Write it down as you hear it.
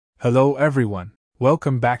Hello everyone,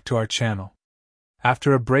 welcome back to our channel.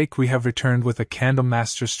 After a break we have returned with a candle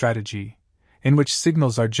master strategy, in which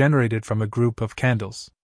signals are generated from a group of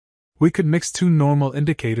candles. We could mix two normal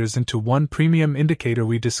indicators into one premium indicator.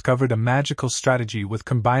 We discovered a magical strategy with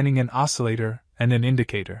combining an oscillator and an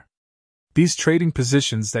indicator. These trading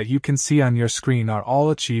positions that you can see on your screen are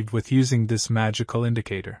all achieved with using this magical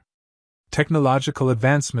indicator. Technological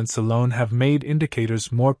advancements alone have made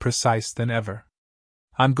indicators more precise than ever.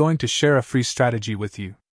 I'm going to share a free strategy with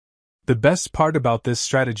you. The best part about this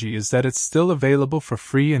strategy is that it's still available for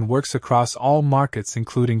free and works across all markets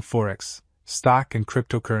including forex, stock and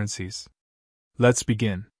cryptocurrencies. Let's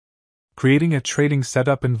begin. Creating a trading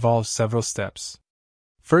setup involves several steps.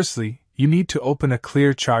 Firstly, you need to open a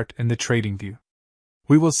clear chart in the TradingView.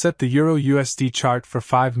 We will set the Euro-USD chart for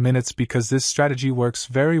 5 minutes because this strategy works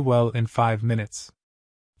very well in 5 minutes.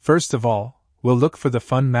 First of all, we'll look for the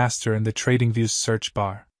Fund Master in the TradingView's search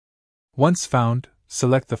bar. Once found,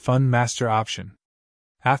 select the Fund Master option.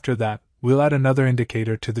 After that, we'll add another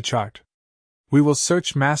indicator to the chart. We will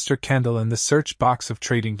search Master Candle in the search box of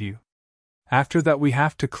TradingView. After that we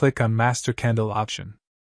have to click on Master Candle option.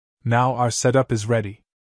 Now our setup is ready.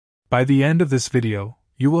 By the end of this video,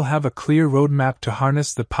 you will have a clear roadmap to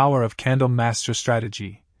harness the power of Candle Master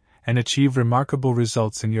strategy and achieve remarkable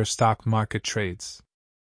results in your stock market trades.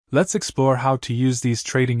 Let's explore how to use these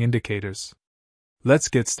trading indicators. Let's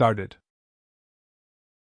get started.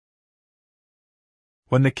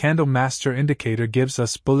 When the Candle Master indicator gives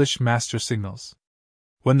us bullish master signals.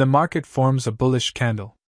 When the market forms a bullish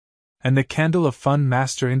candle. And the candle of Fund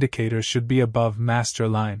Master indicator should be above master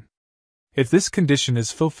line. If this condition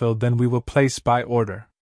is fulfilled, then we will place buy order.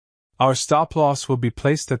 Our stop loss will be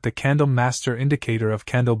placed at the Candle Master indicator of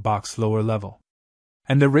candle box lower level.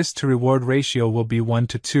 And the risk to reward ratio will be 1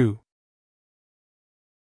 to 2.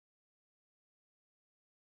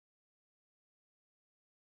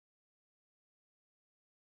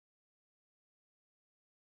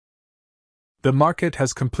 The market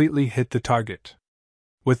has completely hit the target.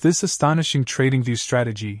 With this astonishing TradingView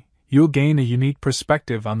strategy, you'll gain a unique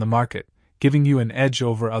perspective on the market, giving you an edge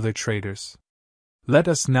over other traders. Let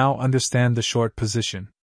us now understand the short position.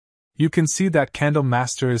 You can see that Candle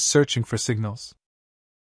Master is searching for signals.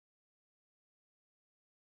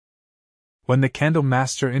 When the Candle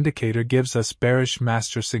Master indicator gives us bearish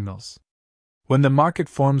master signals. When the market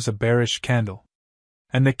forms a bearish candle.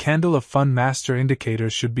 And the candle of Fund Master indicator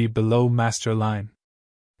should be below master line.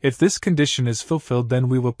 If this condition is fulfilled, then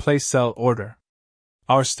we will place sell order.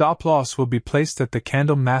 Our stop loss will be placed at the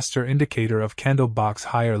Candle Master indicator of candle box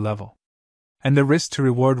higher level. And the risk to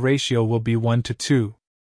reward ratio will be 1 to 2.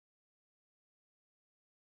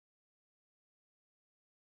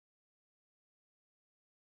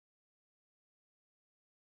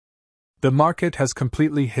 The market has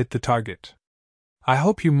completely hit the target. I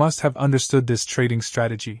hope you must have understood this trading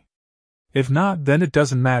strategy. If not, then it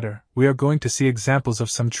doesn't matter. We are going to see examples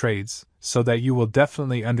of some trades, so that you will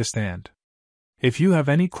definitely understand. If you have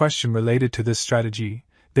any question related to this strategy,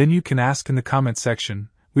 then you can ask in the comment section.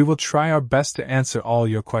 We will try our best to answer all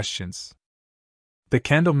your questions. The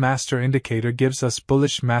Candle Master indicator gives us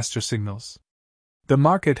bullish master signals. The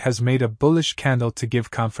market has made a bullish candle to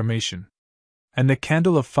give confirmation. And the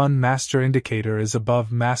candle of Fund Master indicator is above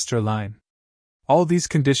master line. All these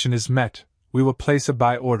condition is met, we will place a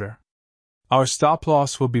buy order. Our stop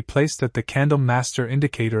loss will be placed at the Candle Master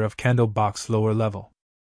indicator of candle box lower level.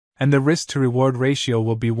 And the risk to reward ratio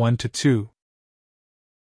will be 1 to 2.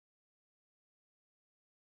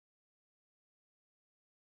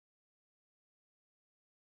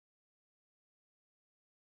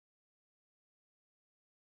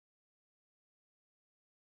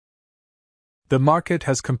 The market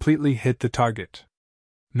has completely hit the target.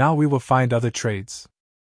 Now we will find other trades.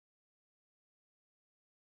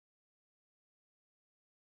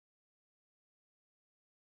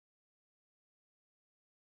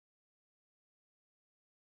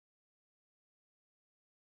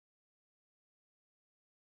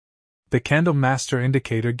 The Candle Master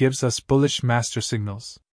indicator gives us bullish master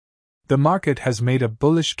signals. The market has made a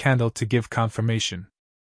bullish candle to give confirmation.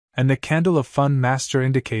 And the candle of Fund Master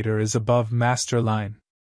indicator is above master line.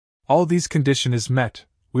 All these condition is met,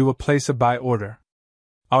 we will place a buy order.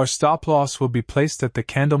 Our stop loss will be placed at the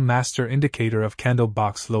Candle Master indicator of candle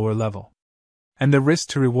box lower level. And the risk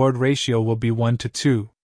to reward ratio will be 1 to 2.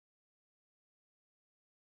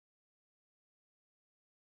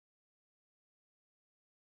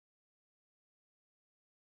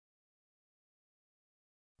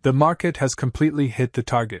 The market has completely hit the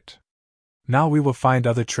target. Now we will find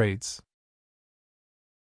other trades.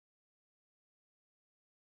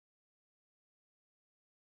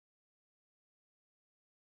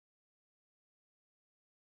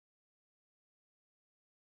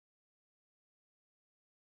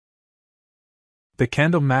 The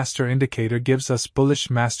candle master indicator gives us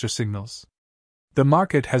bullish master signals. The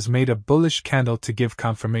market has made a bullish candle to give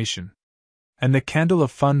confirmation. And the candle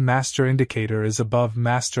of fund master indicator is above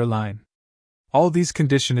master line. All these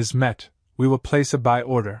conditions is met, we will place a buy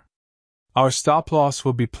order. Our stop loss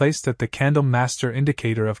will be placed at the candle master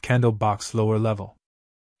indicator of candle box lower level.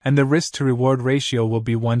 And the risk to reward ratio will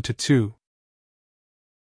be 1 to 2.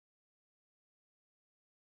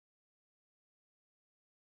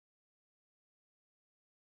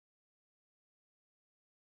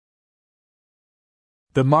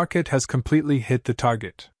 The market has completely hit the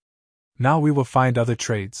target. Now we will find other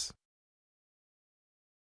trades.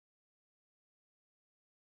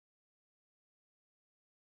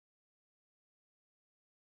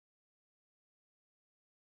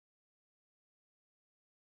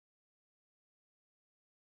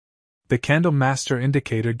 The candle master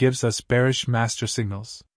indicator gives us bearish master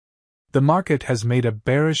signals. The market has made a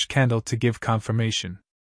bearish candle to give confirmation.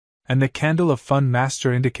 And the candle of fund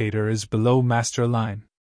master indicator is below master line.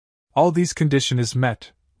 All these conditions is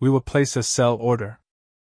met, we will place a sell order.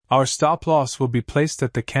 Our stop loss will be placed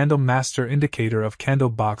at the candle master indicator of candle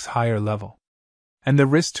box higher level. And the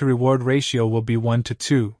risk to reward ratio will be 1 to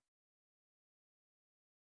 2.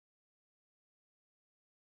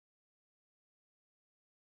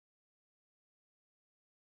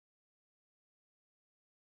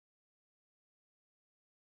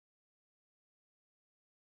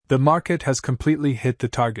 The market has completely hit the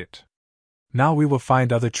target. Now we will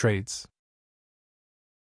find other trades.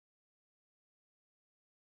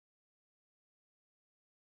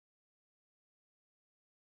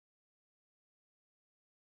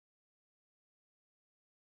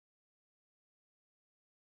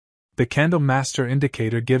 The candle master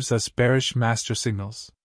indicator gives us bearish master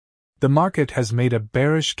signals. The market has made a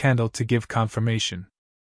bearish candle to give confirmation.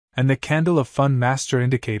 And the candle of fund master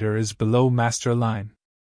indicator is below master line.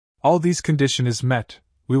 All these conditions is met,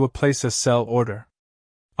 we will place a sell order.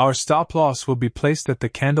 Our stop loss will be placed at the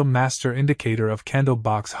candle master indicator of candle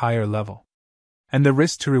box higher level. And the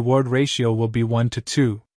risk to reward ratio will be 1 to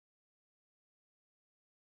 2.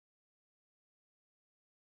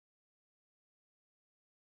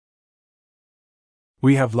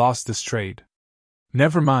 We have lost this trade.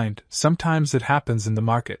 Never mind, sometimes it happens in the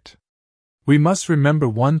market. We must remember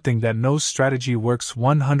one thing, that no strategy works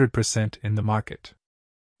 100% in the market.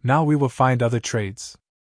 Now we will find other trades.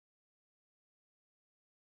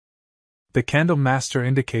 The candle master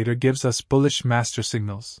indicator gives us bullish master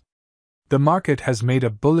signals. The market has made a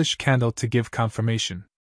bullish candle to give confirmation.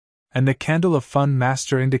 And the candle of fund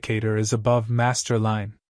master indicator is above master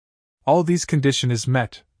line. All these conditions is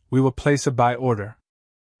met, we will place a buy order.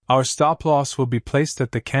 Our stop loss will be placed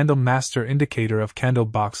at the candle master indicator of candle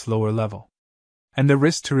box lower level. And the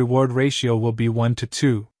risk to reward ratio will be 1 to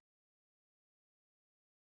 2.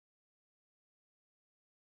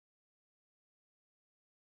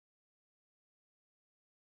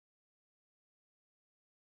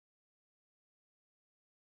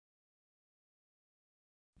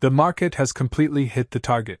 The market has completely hit the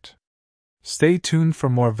target. Stay tuned for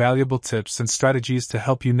more valuable tips and strategies to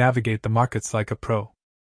help you navigate the markets like a pro.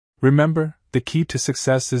 Remember, the key to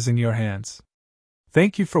success is in your hands.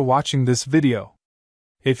 Thank you for watching this video.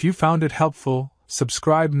 If you found it helpful,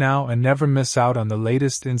 subscribe now and never miss out on the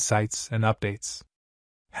latest insights and updates.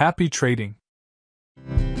 Happy trading!